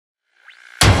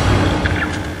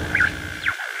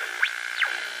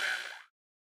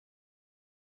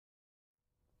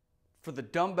For the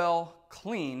dumbbell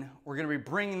clean, we're going to be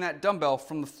bringing that dumbbell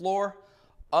from the floor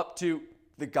up to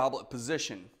the goblet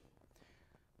position.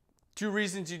 Two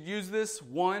reasons you'd use this.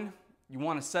 One, you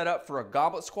want to set up for a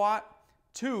goblet squat.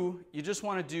 Two, you just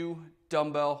want to do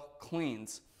dumbbell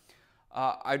cleans.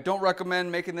 I don't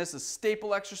recommend making this a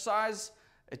staple exercise.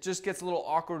 It just gets a little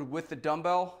awkward with the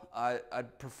dumbbell.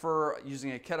 I'd prefer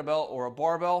using a kettlebell or a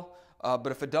barbell, but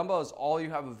if a dumbbell is all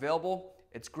you have available,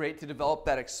 it's great to develop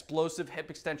that explosive hip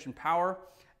extension power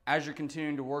as you're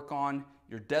continuing to work on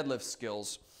your deadlift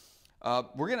skills.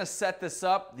 We're going to set this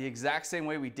up the exact same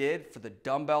way we did for the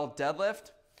dumbbell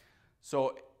deadlift.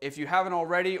 So if you haven't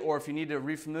already, or if you need to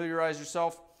refamiliarize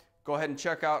yourself, go ahead and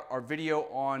check out our video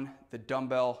on the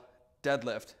dumbbell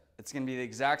deadlift. It's going to be the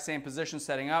exact same position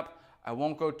setting up. I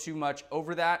won't go too much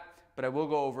over that, but I will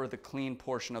go over the clean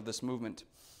portion of this movement.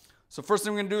 So first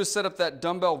thing we're going to do is set up that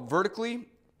dumbbell vertically,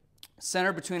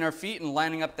 center between our feet, and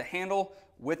lining up the handle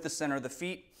with the center of the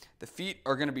feet. The feet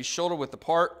are going to be shoulder width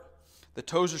apart. The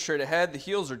toes are straight ahead. The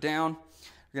heels are down.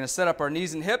 We're going to set up our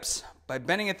knees and hips by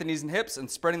bending at the knees and hips and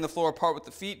spreading the floor apart with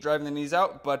the feet, driving the knees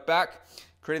out, butt back,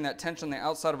 creating that tension on the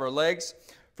outside of our legs.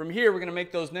 From here, we're going to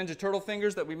make those Ninja Turtle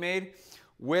fingers that we made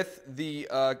with the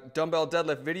dumbbell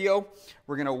deadlift video.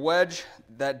 We're going to wedge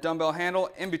that dumbbell handle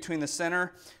in between the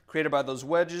center created by those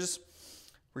wedges.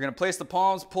 We're going to place the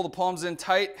palms, pull the palms in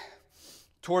tight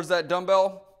towards that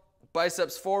dumbbell,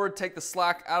 biceps forward, take the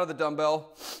slack out of the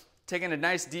dumbbell, taking a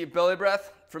nice deep belly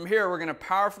breath. From here, we're going to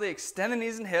powerfully extend the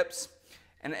knees and hips,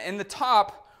 and in the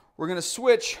top, we're going to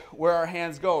switch where our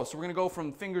hands go. So we're going to go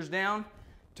from fingers down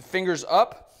to fingers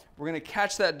up. We're going to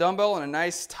catch that dumbbell in a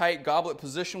nice tight goblet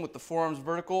position with the forearms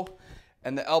vertical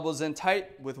and the elbows in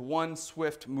tight with one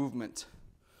swift movement.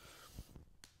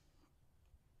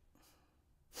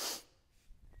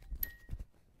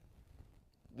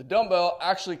 The dumbbell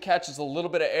actually catches a little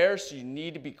bit of air, so you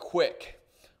need to be quick.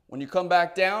 When you come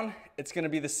back down, it's going to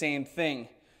be the same thing.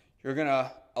 You're going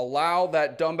to allow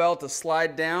that dumbbell to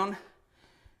slide down.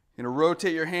 You're going to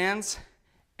rotate your hands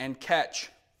and catch.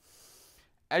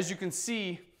 As you can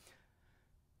see,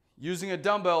 using a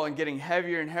dumbbell and getting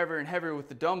heavier and heavier and heavier with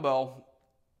the dumbbell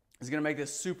is going to make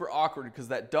this super awkward, because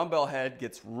that dumbbell head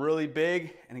gets really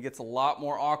big and it gets a lot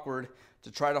more awkward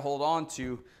to try to hold on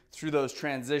to through those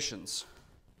transitions.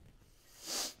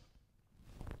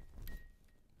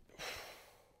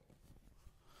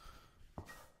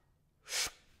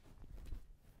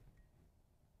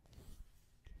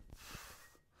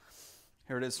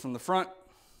 Here it is from the front.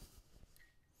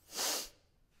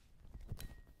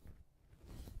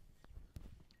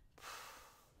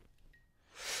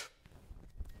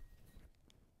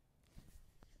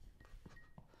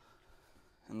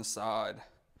 And the side.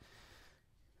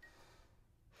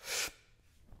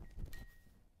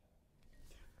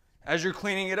 As you're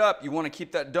cleaning it up, you want to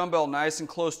keep that dumbbell nice and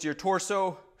close to your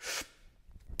torso.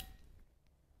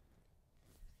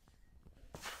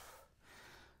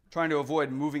 Trying to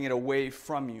avoid moving it away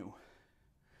from you.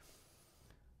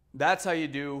 That's how you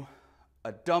do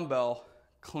a dumbbell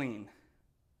clean.